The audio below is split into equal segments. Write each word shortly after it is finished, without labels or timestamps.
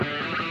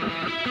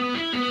All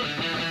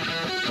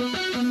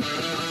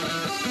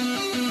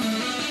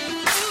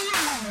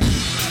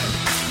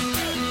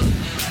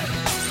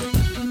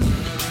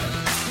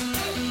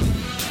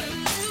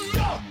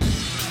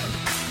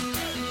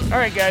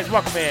right, guys,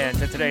 welcome in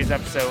to today's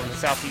episode of the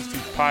Southeast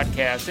Hoops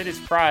Podcast. It is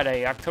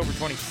Friday, October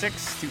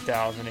 26,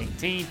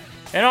 2018.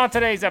 And on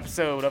today's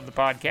episode of the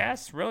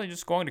podcast, really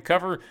just going to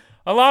cover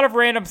a lot of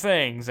random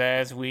things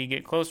as we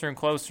get closer and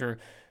closer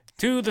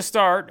to the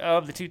start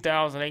of the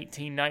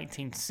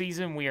 2018-19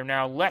 season. We are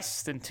now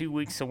less than 2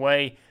 weeks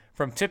away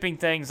from tipping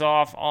things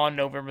off on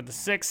November the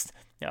 6th.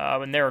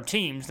 And there are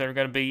teams that are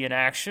going to be in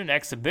action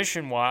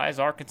exhibition-wise.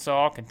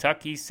 Arkansas,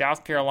 Kentucky,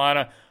 South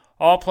Carolina,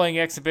 all playing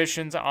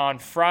exhibitions on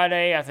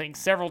Friday. I think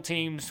several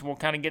teams will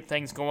kind of get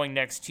things going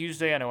next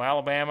Tuesday. I know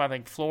Alabama, I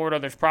think Florida.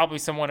 There's probably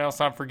someone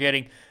else I'm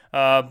forgetting.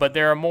 But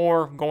there are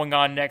more going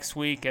on next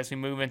week as we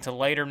move into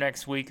later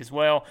next week as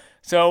well.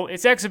 So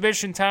it's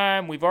exhibition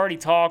time. We've already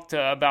talked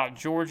about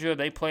Georgia.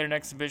 They played an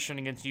exhibition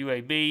against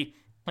UAB.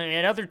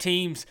 And other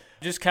teams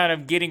just kind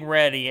of getting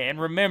ready.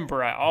 And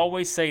remember, I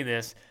always say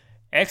this,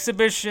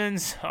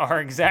 exhibitions are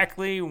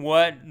exactly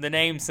what the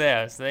name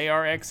says. They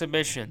are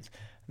exhibitions.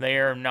 They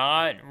are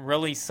not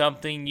really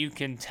something you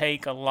can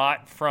take a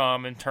lot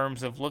from in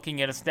terms of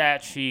looking at a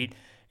stat sheet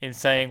and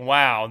saying,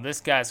 wow,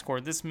 this guy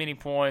scored this many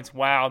points.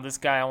 Wow, this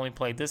guy only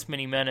played this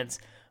many minutes.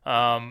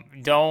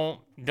 Don't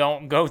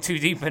go too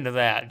deep into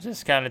that.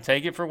 Just kind of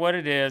take it for what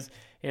it is.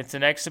 It's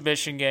an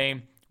exhibition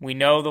game. We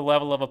know the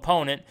level of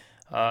opponent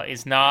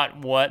is not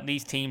what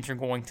these teams are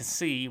going to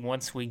see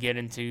once we get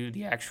into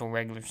the actual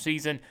regular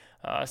season.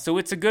 So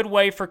it's a good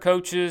way for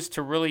coaches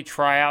to really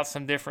try out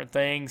some different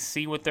things,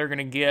 see what they're going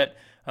to get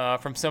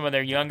from some of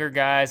their younger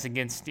guys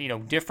against,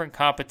 different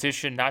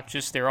competition, not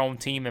just their own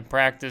team in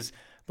practice,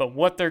 but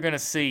what they're going to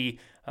see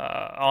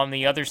on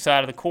the other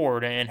side of the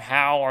court and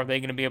how are they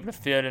going to be able to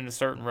fit into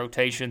certain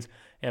rotations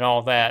and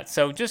all that.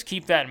 So just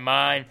keep that in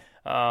mind.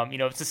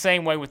 It's the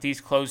same way with these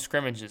closed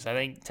scrimmages. I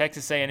think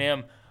Texas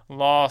A&M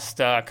lost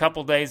a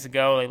couple days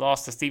ago. They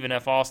lost to Stephen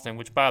F. Austin,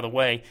 which, by the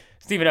way,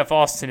 Stephen F.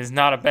 Austin is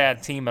not a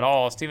bad team at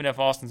all. Stephen F.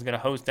 Austin is going to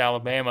host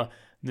Alabama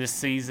this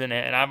season,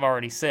 and I've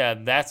already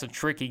said that's a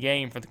tricky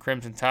game for the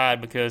Crimson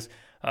Tide because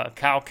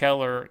Kyle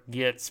Keller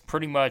gets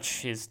pretty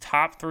much his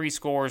top three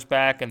scorers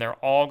back, and they're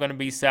all going to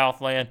be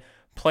Southland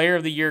Player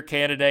of the Year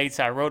candidates.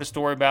 I wrote a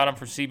story about them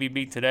for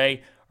CBB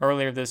Today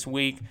earlier this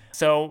week.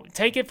 So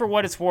take it for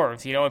what it's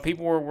worth. And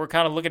people were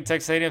kind of looking at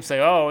Texas A&M and say,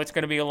 oh, it's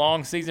going to be a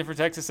long season for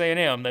Texas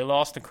A&M. They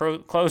lost a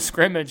close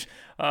scrimmage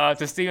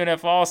to Stephen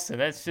F. Austin.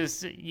 That's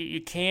just, you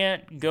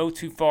can't go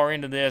too far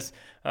into this.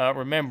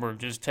 Remember,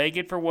 just take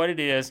it for what it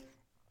is.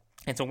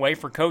 It's a way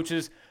for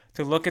coaches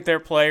to look at their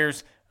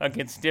players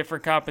against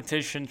different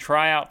competition,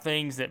 try out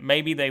things that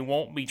maybe they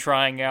won't be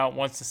trying out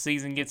once the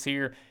season gets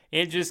here.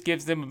 It just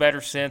gives them a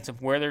better sense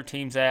of where their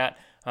team's at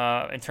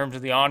in terms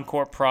of the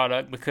on-court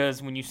product,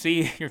 because when you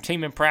see your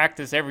team in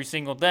practice every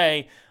single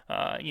day,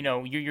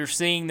 you're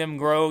seeing them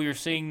grow, you're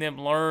seeing them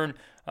learn,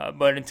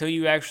 but until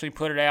you actually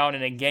put it out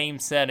in a game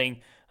setting,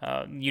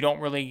 you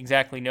don't really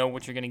exactly know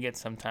what you're going to get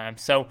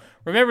sometimes. So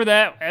remember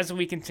that as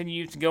we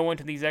continue to go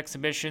into these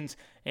exhibitions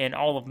and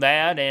all of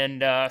that.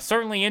 And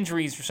certainly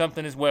injuries are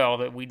something as well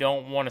that we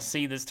don't want to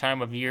see this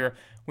time of year.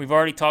 We've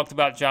already talked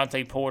about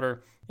Jonte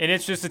Porter, and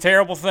it's just a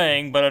terrible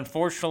thing. But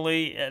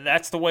unfortunately,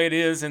 that's the way it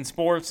is in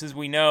sports, as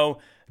we know.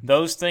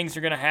 Those things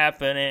are going to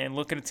happen. And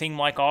look at a team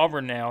like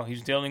Auburn now,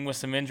 who's dealing with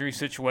some injury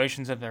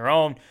situations of their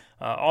own.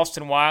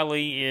 Austin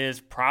Wiley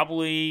is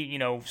probably,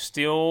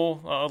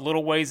 still a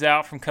little ways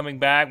out from coming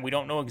back. We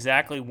don't know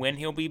exactly when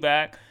he'll be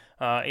back,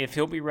 if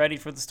he'll be ready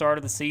for the start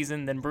of the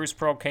season. Then Bruce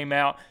Pearl came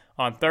out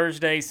on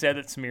Thursday, said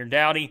that Samir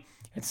Dowdy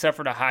had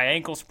suffered a high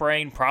ankle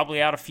sprain,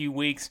 probably out a few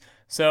weeks.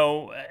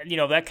 So,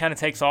 that kind of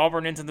takes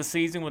Auburn into the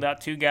season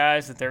without two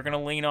guys that they're going to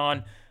lean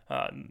on,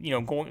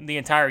 going the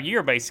entire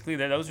year, basically.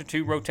 Those are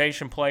two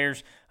rotation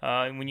players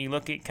when you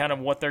look at kind of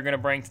what they're going to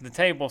bring to the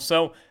table.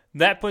 So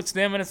that puts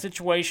them in a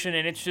situation,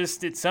 and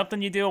it's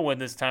something you deal with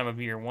this time of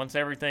year. Once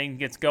everything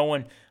gets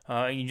going,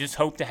 you just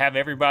hope to have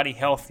everybody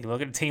healthy.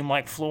 Look at a team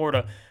like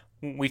Florida.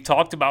 We've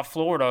talked about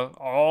Florida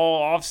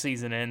all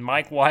offseason, and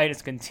Mike White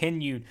has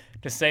continued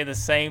to say the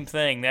same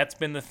thing. That's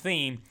been the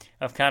theme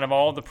of kind of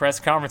all the press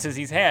conferences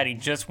he's had. He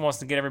just wants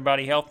to get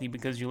everybody healthy,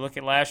 because you look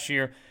at last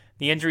year,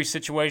 the injury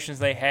situations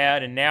they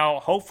had, and now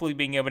hopefully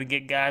being able to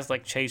get guys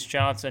like Chase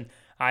Johnson,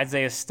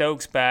 Isaiah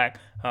Stokes back,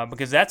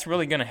 because that's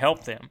really going to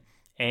help them.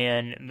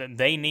 And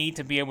they need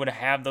to be able to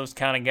have those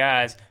kind of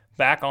guys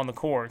back on the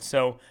court.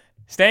 So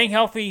staying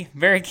healthy,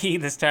 very key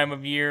this time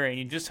of year, and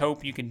you just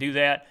hope you can do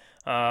that.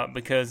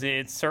 Because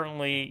it's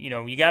certainly,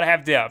 you got to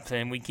have depth,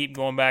 and we keep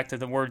going back to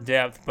the word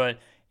depth, but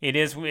it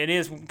is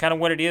kind of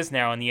what it is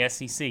now in the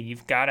SEC.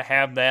 You've got to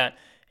have that,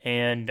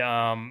 and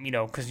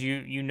because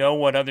you know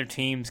what other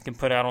teams can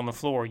put out on the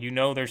floor.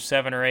 They're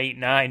 7 or 8,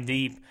 9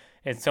 deep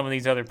at some of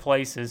these other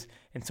places,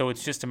 and so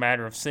it's just a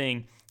matter of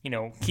seeing,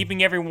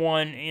 keeping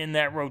everyone in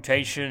that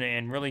rotation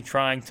and really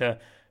trying to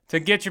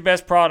get your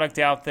best product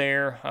out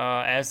there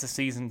as the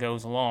season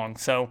goes along.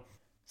 So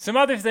Some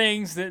other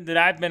things that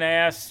I've been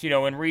asked,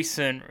 in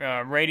recent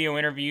radio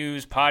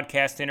interviews,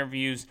 podcast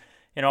interviews,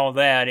 and all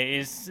that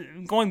is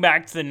going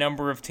back to the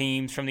number of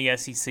teams from the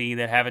SEC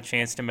that have a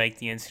chance to make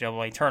the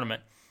NCAA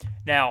tournament.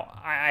 Now,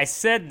 I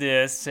said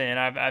this, and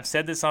I've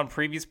said this on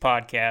previous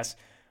podcasts.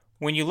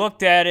 When you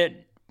looked at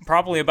it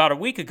probably about a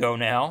week ago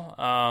now,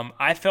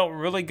 I felt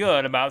really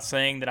good about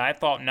saying that I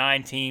thought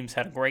 9 teams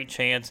had a great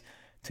chance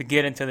to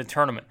get into the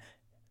tournament.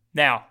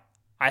 Now,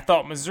 I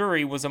thought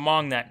Missouri was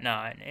among that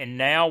 9, and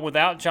now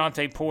without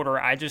Jonte Porter,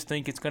 I just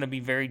think it's going to be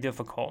very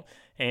difficult.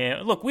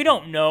 And look, we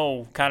don't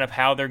know kind of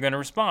how they're going to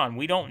respond.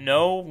 We don't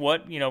know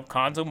what,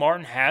 Cuonzo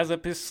Martin has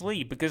up his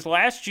sleeve, because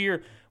last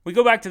year, we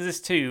go back to this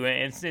too,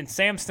 and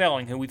Sam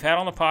Stelling, who we've had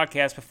on the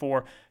podcast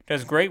before,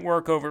 does great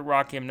work over at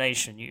Rock M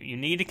Nation. You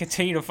need to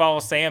continue to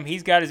follow Sam.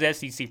 He's got his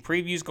SEC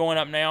previews going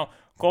up now.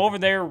 Go over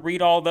there,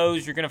 read all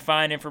those. You're going to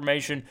find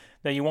information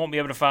that you won't be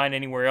able to find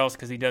anywhere else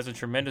because he does a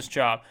tremendous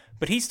job.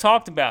 But he's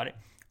talked about it.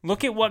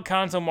 Look at what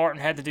Cuonzo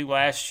Martin had to do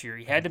last year.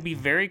 He had to be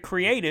very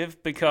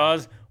creative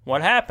because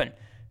what happened?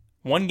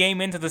 One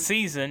game into the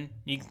season,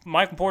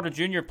 Michael Porter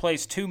Jr.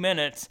 plays 2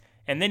 minutes,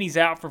 and then he's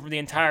out for the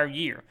entire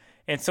year.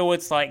 And so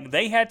it's like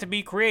they had to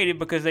be creative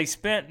because they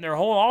spent their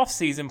whole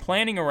offseason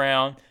planning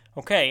around,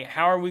 okay,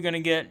 how are we going to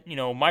get,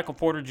 Michael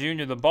Porter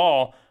Jr. the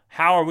ball?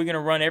 How are we going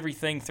to run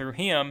everything through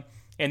him?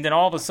 And then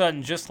all of a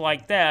sudden, just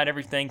like that,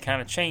 everything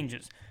kind of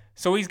changes.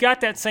 So he's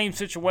got that same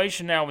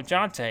situation now with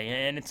Jonte,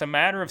 and it's a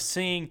matter of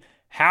seeing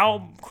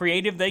how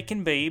creative they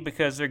can be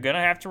because they're going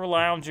to have to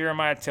rely on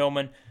Jeremiah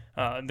Tillman.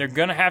 They're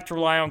going to have to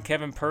rely on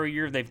Kevin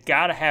Puryear. They've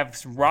got to have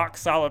some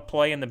rock-solid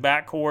play in the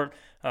backcourt.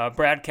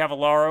 Brad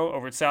Cavallaro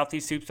over at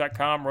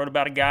SoutheastHoops.com wrote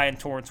about a guy in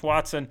Torrance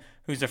Watson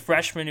who's a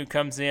freshman who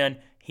comes in.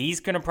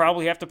 He's going to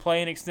probably have to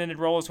play an extended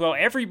role as well.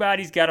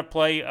 Everybody's got to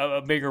play a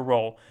bigger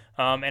role.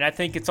 And I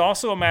think it's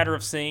also a matter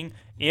of seeing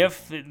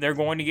if they're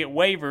going to get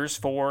waivers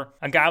for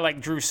a guy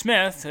like Drew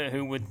Smith,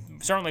 who would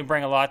certainly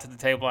bring a lot to the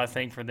table, I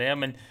think, for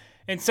them.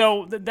 And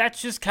so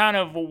that's just kind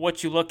of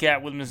what you look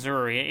at with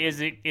Missouri.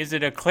 Is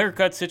it a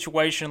clear-cut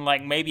situation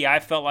like maybe I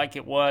felt like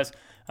it was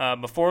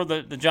before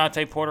the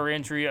Jonte Porter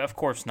injury? Of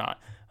course not.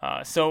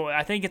 So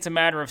I think it's a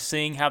matter of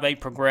seeing how they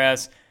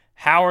progress.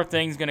 How are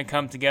things going to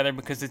come together?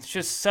 Because it's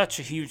just such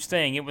a huge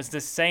thing. It was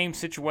the same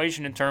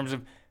situation in terms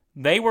of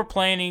they were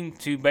planning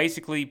to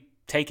basically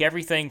take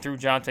everything through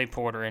Jonte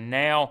Porter, and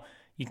now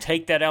you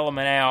take that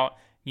element out.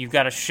 You've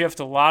got to shift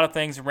a lot of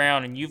things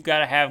around, and you've got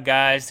to have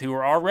guys who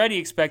are already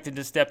expected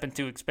to step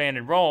into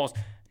expanded roles.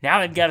 Now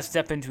they've got to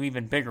step into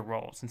even bigger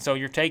roles. And so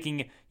you're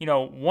taking,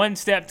 one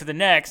step to the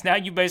next. Now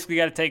you basically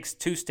got to take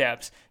 2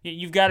 steps.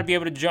 You've got to be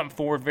able to jump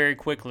forward very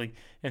quickly.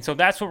 And so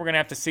that's what we're going to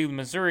have to see with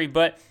Missouri.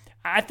 But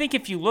I think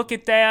if you look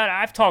at that,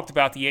 I've talked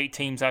about the 8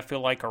 teams I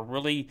feel like are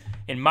really,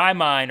 in my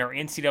mind, are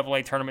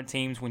NCAA tournament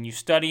teams. When you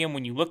study them,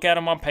 when you look at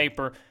them on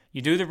paper,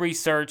 you do the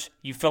research,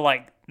 you feel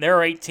like there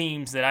are 8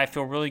 teams that I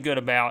feel really good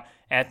about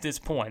at this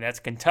point. That's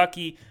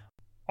Kentucky,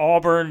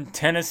 Auburn,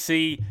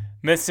 Tennessee,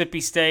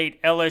 Mississippi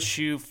State,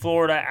 LSU,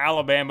 Florida,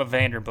 Alabama,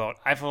 Vanderbilt.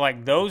 I feel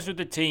like those are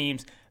the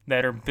teams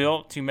that are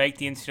built to make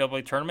the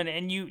NCAA tournament,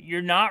 and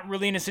you're not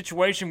really in a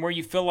situation where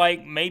you feel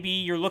like maybe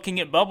you're looking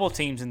at bubble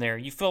teams in there.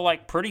 You feel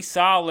like pretty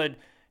solid.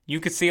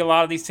 You could see a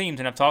lot of these teams,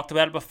 and I've talked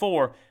about it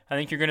before. I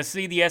think you're going to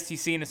see the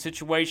SEC in a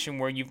situation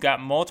where you've got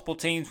multiple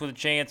teams with a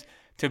chance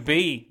to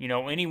be,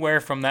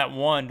 anywhere from that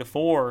 1 to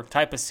 4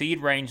 type of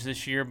seed range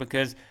this year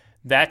because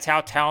that's how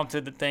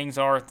talented the things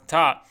are at the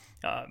top.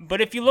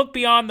 But if you look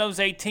beyond those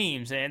 8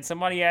 teams, and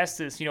somebody asked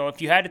this,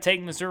 if you had to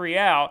take Missouri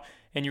out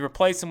and you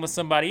replace them with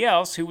somebody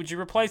else, who would you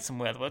replace them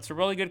with? Well, it's a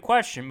really good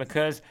question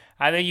because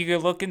I think you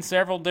could look in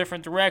several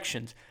different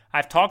directions.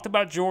 I've talked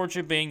about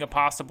Georgia being a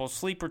possible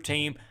sleeper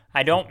team.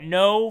 I don't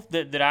know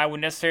that I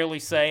would necessarily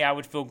say I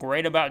would feel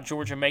great about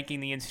Georgia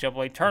making the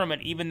NCAA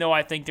tournament, even though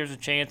I think there's a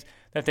chance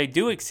that they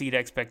do exceed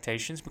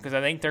expectations because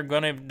I think they're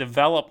going to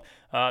develop.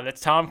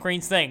 That's Tom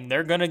Crean's thing.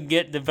 They're going to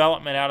get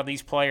development out of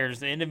these players.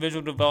 The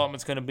individual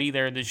development's going to be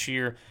there this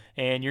year,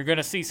 and you're going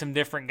to see some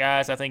different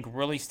guys, I think,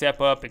 really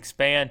step up,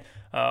 expand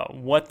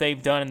what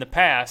they've done in the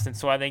past. And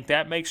so I think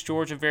that makes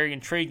Georgia very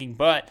intriguing.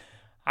 But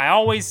I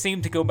always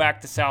seem to go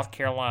back to South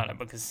Carolina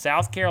because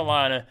South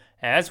Carolina,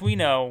 as we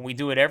know, we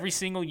do it every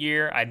single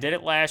year. I did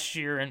it last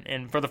year,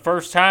 and for the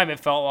first time, it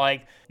felt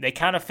like they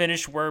kind of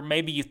finished where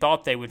maybe you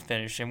thought they would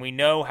finish. And we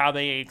know how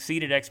they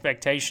exceeded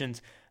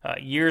expectations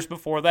years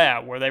before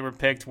that, where they were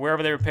picked,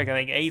 wherever they were picked, I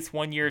think 8th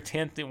one year,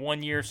 10th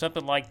one year,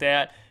 something like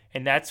that.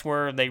 And that's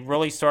where they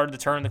really started to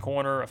turn the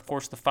corner. Of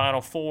course, the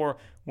Final Four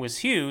was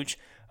huge.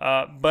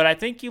 But I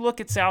think you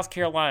look at South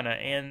Carolina,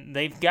 and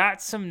they've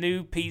got some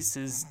new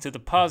pieces to the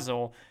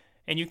puzzle,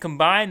 and you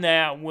combine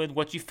that with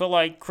what you feel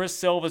like Chris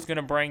Silva is going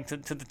to bring to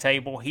the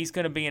table. He's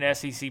going to be an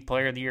SEC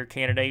Player of the Year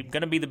candidate,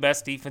 going to be the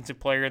best defensive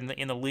player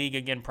in the league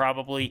again,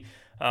 probably.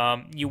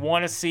 You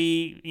want to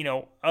see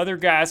other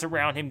guys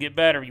around him get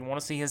better. You want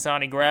to see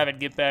Hassani Gravett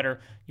get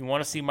better. You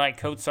want to see Mike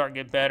Kotsart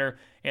get better.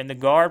 And the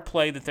guard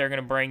play that they're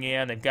going to bring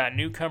in, they've got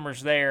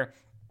newcomers there.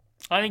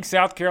 I think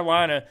South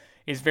Carolina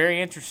is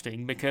very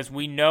interesting because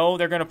we know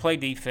they're going to play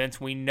defense.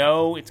 We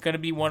know it's going to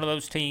be one of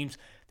those teams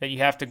that you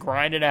have to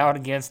grind it out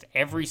against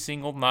every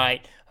single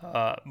night,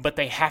 but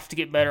they have to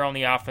get better on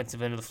the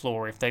offensive end of the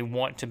floor if they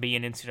want to be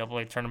an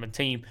NCAA tournament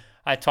team.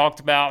 I talked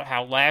about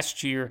how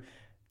last year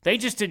they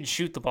just didn't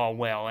shoot the ball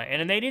well,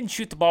 and they didn't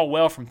shoot the ball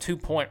well from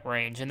two-point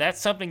range, and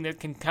that's something that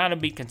can kind of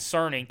be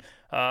concerning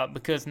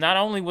because not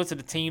only was it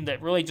a team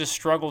that really just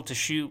struggled to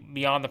shoot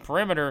beyond the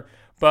perimeter,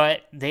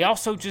 but they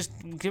also just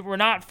were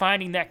not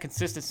finding that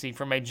consistency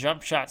from a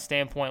jump shot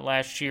standpoint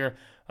last year,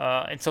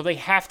 and so they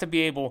have to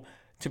be able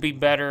to be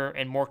better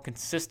and more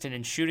consistent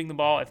in shooting the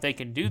ball. If they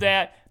can do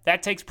that,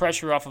 that takes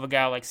pressure off of a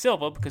guy like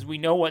Silva because we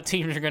know what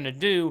teams are going to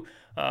do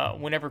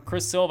whenever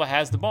Chris Silva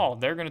has the ball.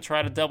 They're going to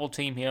try to double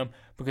team him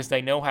because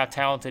they know how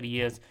talented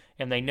he is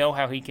and they know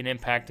how he can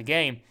impact the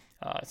game.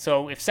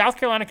 So if South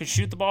Carolina can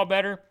shoot the ball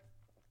better,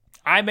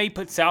 I may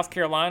put South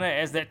Carolina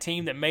as that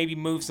team that maybe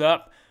moves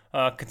up,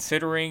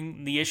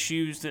 considering the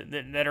issues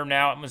that are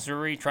now at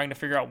Missouri, trying to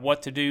figure out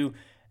what to do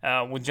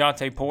with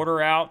Jonte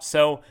Porter out.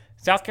 So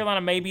South Carolina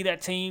may be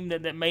that team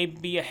that may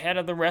be ahead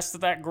of the rest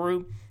of that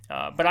group,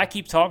 but I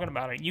keep talking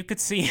about it. You could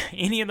see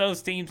any of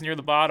those teams near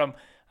the bottom,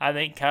 I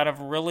think, kind of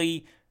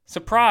really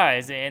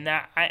surprised. And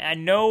I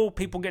know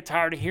people get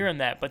tired of hearing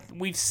that, but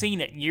we've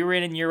seen it year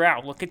in and year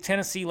out. Look at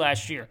Tennessee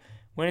last year.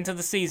 Went into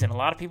the season. A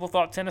lot of people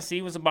thought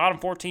Tennessee was a bottom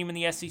four team in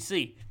the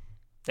SEC.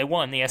 They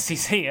won the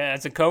SEC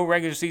as a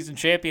co-regular season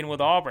champion with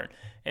Auburn.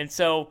 And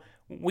so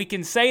we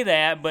can say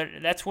that, but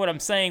that's what I'm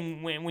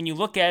saying. When you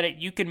look at it,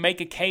 you can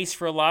make a case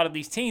for a lot of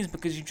these teams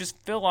because you just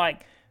feel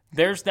like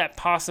there's that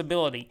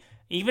possibility.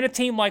 Even a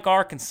team like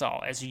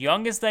Arkansas, as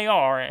young as they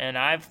are, and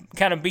I've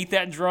kind of beat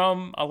that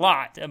drum a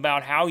lot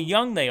about how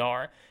young they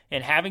are,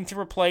 and having to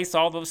replace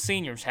all those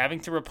seniors, having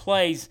to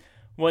replace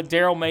what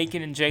Daryl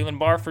Macon and Jalen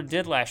Barford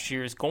did last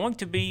year is going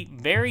to be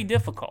very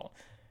difficult.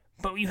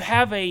 But you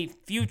have a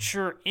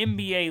future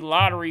NBA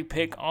lottery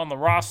pick on the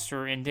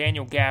roster in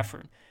Daniel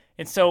Gafford.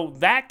 And so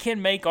that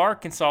can make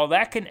Arkansas,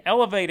 that can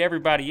elevate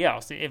everybody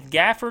else. If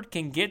Gafford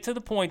can get to the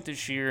point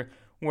this year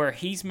where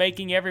he's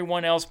making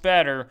everyone else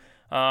better,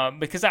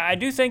 because I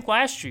do think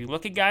last year,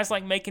 look at guys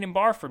like Macon and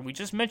Barford, we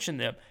just mentioned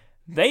them,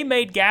 they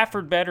made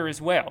Gafford better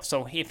as well.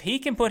 So if he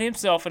can put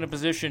himself in a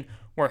position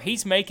where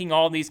he's making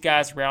all these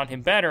guys around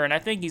him better, and I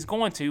think he's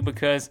going to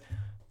because,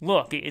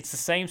 look, it's the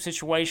same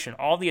situation.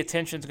 All the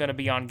attention's going to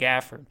be on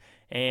Gafford.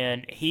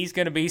 And he's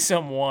going to be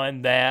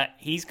someone that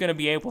he's going to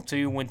be able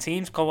to, when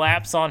teams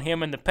collapse on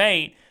him in the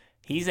paint,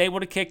 he's able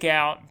to kick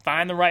out,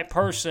 find the right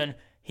person.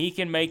 He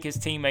can make his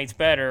teammates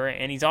better,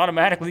 and he's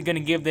automatically going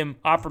to give them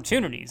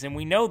opportunities. And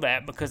we know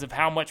that because of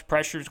how much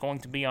pressure is going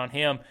to be on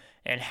him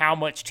and how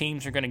much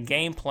teams are going to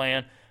game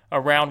plan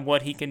around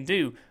what he can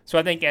do. So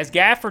I think as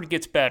Gafford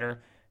gets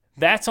better,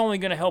 that's only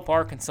going to help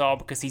Arkansas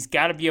because he's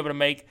got to be able to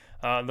make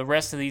the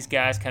rest of these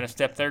guys kind of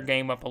step their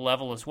game up a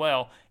level as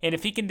well. And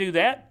if he can do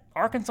that,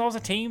 Arkansas is a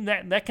team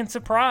that can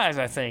surprise,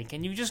 I think.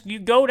 And you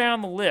go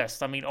down the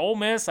list. I mean, Ole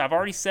Miss, I've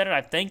already said it.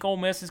 I think Ole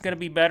Miss is going to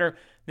be better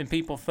than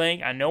people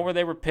think. I know where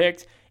they were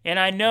picked. And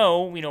I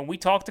know, we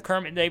talked to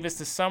Kermit Davis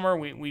this summer.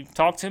 We've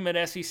talked to him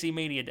at SEC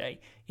Media Day.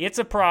 It's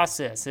a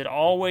process. It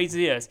always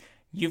is.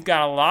 You've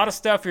got a lot of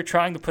stuff you're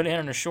trying to put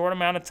in a short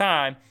amount of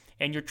time,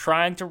 and you're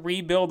trying to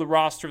rebuild the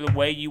roster the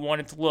way you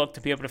want it to look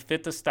to be able to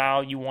fit the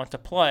style you want to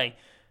play.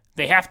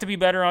 They have to be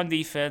better on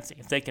defense.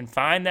 If they can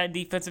find that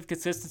defensive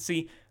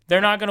consistency, they're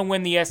not going to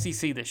win the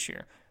SEC this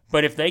year.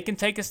 But if they can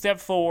take a step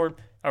forward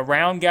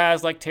around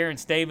guys like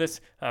Terrence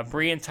Davis,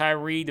 Breein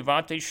Tyree,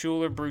 Devontae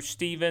Shuler, Bruce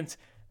Stevens,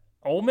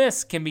 Ole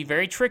Miss can be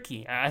very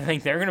tricky. I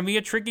think they're going to be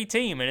a tricky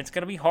team, and it's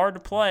going to be hard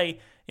to play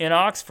in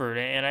Oxford.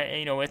 And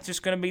it's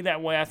just going to be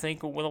that way, I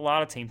think, with a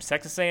lot of teams.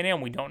 Texas A&M,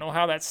 we don't know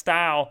how that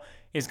style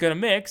is going to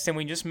mix, and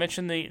we just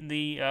mentioned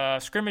the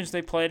scrimmage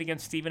they played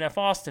against Stephen F.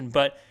 Austin,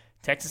 but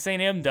Texas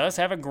A&M does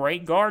have a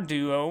great guard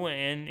duo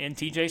in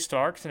T.J.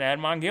 Starks and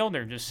Admon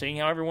Gilder, just seeing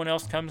how everyone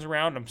else comes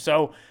around them.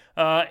 So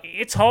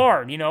it's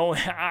hard.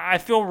 I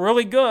feel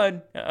really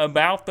good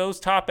about those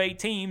top 8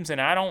 teams,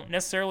 and I don't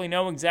necessarily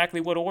know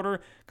exactly what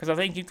order because I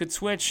think you could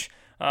switch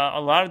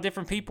a lot of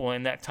different people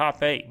in that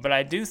top 8. But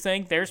I do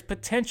think there's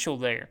potential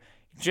there.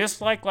 Just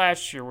like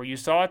last year where you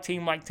saw a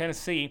team like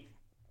Tennessee,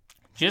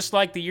 just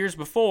like the years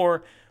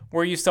before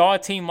where you saw a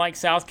team like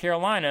South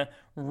Carolina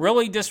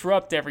really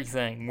disrupt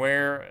everything,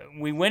 where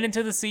we went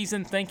into the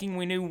season thinking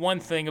we knew one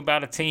thing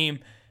about a team,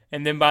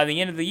 and then by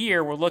the end of the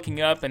year, we're looking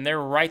up, and they're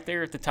right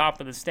there at the top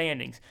of the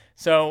standings.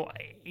 So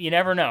you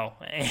never know.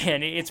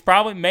 And it's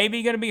probably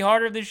maybe going to be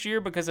harder this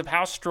year because of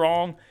how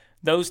strong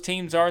those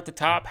teams are at the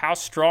top, how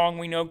strong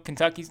we know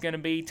Kentucky's going to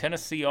be,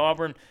 Tennessee,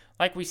 Auburn.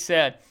 Like we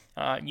said,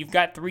 you've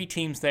got 3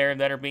 teams there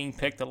that are being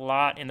picked a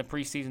lot in the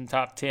preseason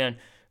top 10.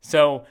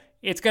 So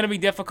it's going to be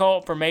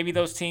difficult for maybe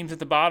those teams at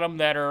the bottom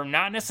that are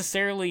not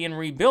necessarily in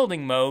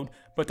rebuilding mode,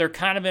 but they're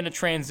kind of in a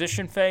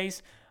transition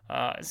phase.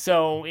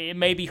 So it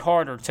may be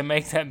harder to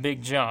make that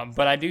big jump.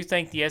 But I do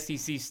think the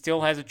SEC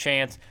still has a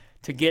chance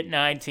to get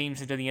 9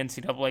 teams into the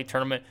NCAA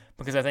tournament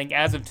because I think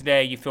as of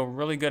today, you feel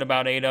really good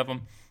about 8 of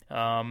them.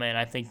 And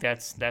I think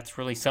that's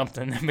really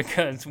something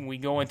because we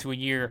go into a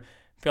year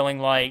feeling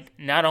like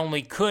not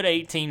only could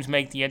 8 teams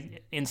make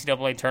the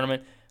NCAA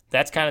tournament,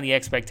 that's kind of the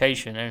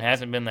expectation, and it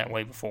hasn't been that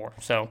way before.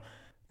 So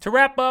to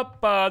wrap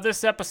up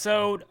this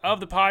episode of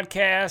the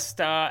podcast,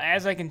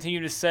 as I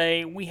continue to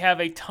say, we have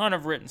a ton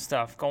of written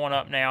stuff going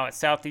up now at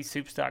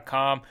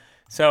southeasthoops.com.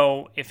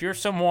 So if you're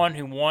someone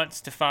who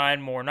wants to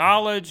find more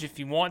knowledge, if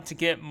you want to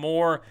get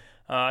more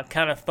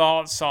kind of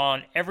thoughts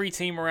on every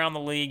team around the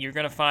league, you're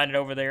going to find it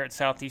over there at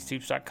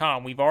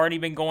southeasthoops.com. We've already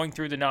been going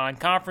through the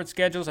non-conference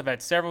schedules. I've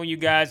had several of you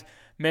guys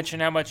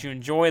mention how much you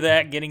enjoy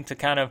that, getting to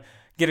kind of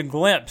get a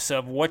glimpse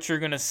of what you're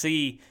going to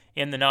see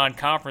in the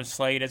non-conference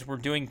slate as we're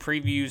doing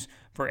previews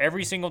for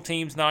every single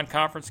team's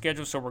non-conference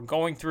schedule. So we're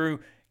going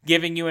through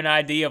giving you an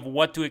idea of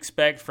what to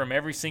expect from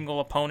every single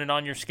opponent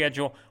on your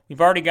schedule.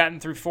 We've already gotten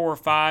through 4 or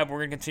 5. We're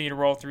going to continue to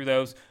roll through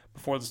those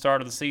before the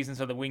start of the season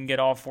so that we can get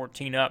all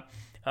 14 up.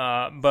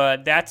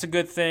 But that's a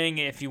good thing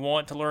if you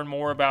want to learn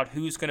more about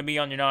who's going to be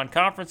on your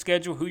non-conference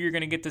schedule, who you're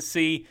going to get to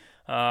see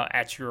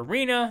at your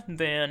arena,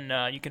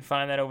 then you can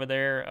find that over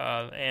there.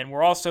 And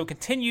we're also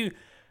continue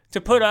to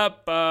put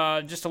up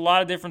just a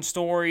lot of different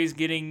stories.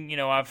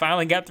 I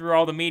finally got through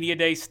all the media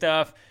day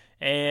stuff,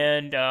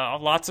 and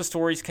lots of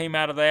stories came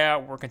out of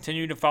that. We're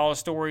continuing to follow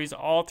stories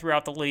all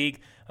throughout the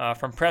league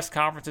from press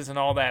conferences and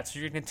all that. So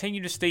you're going to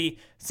continue to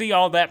see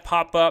all that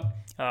pop up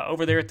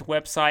over there at the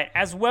website,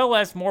 as well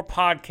as more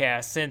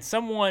podcasts.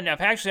 And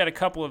I've actually had a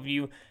couple of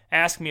you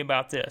ask me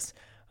about this.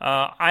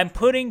 I'm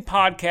putting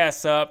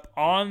podcasts up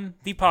on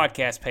the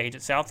podcast page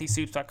at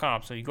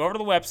southeasthoops.com. So you go over to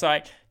the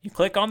website, you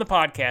click on the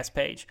podcast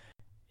page,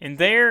 and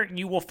there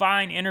you will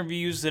find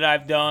interviews that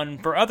I've done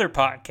for other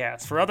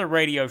podcasts, for other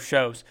radio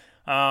shows,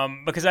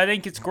 because I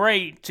think it's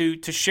great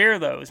to share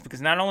those, because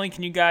not only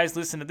can you guys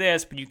listen to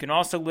this, but you can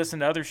also listen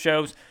to other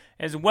shows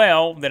as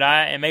well that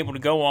I am able to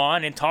go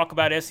on and talk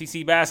about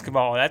SEC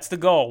basketball. That's the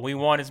goal. We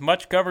want as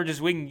much coverage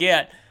as we can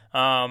get,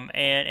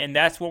 and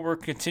that's what we're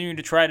continuing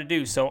to try to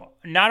do. So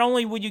not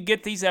only will you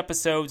get these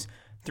episodes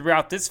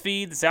throughout this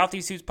feed, the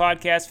Southeast Hoops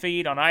podcast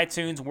feed, on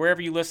iTunes,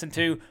 wherever you listen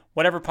to,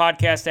 whatever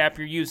podcast app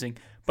you're using,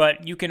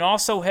 but you can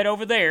also head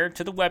over there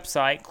to the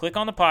website, click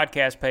on the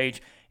podcast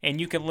page,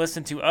 and you can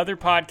listen to other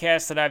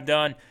podcasts that I've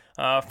done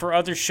for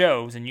other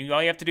shows. And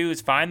all you have to do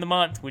is find the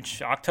month,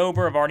 which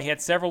October. I've already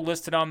had several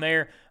listed on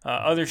there.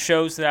 Other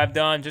shows that I've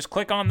done, just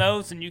click on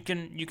those, and you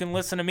can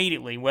listen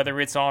immediately,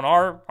 whether it's on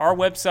our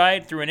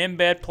website through an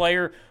embed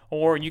player,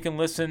 or you can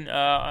listen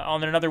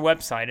on another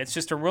website. It's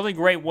just a really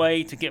great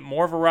way to get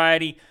more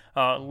variety,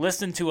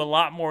 listen to a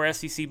lot more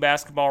SEC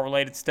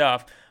basketball-related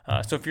stuff.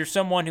 So if you're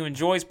someone who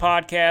enjoys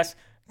podcasts,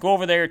 go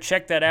over there,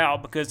 check that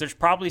out, because there's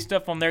probably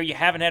stuff on there you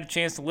haven't had a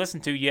chance to listen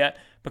to yet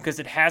because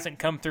it hasn't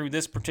come through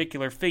this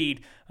particular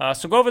feed.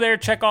 So go over there,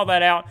 check all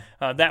that out.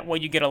 That way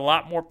you get a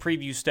lot more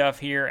preview stuff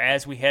here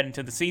as we head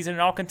into the season,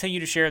 and I'll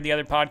continue to share the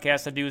other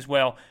podcasts I do as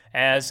well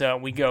as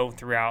we go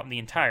throughout the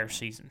entire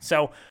season.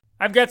 So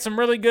I've got some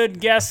really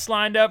good guests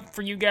lined up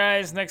for you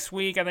guys next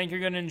week. I think you're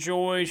going to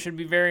enjoy. Should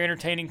be very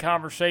entertaining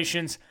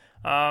conversations.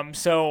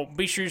 So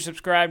be sure to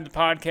subscribe to the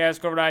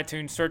podcast. Go over to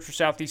iTunes, search for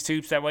Southeast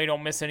Hoops. That way you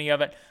don't miss any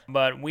of it.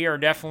 But we are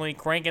definitely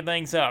cranking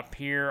things up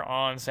here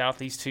on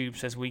Southeast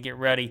Hoops as we get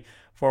ready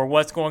for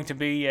what's going to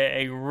be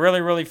a really,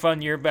 really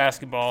fun year of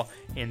basketball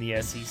in the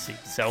SEC.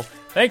 So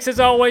thanks as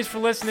always for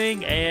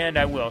listening, and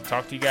I will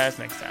talk to you guys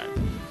next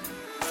time.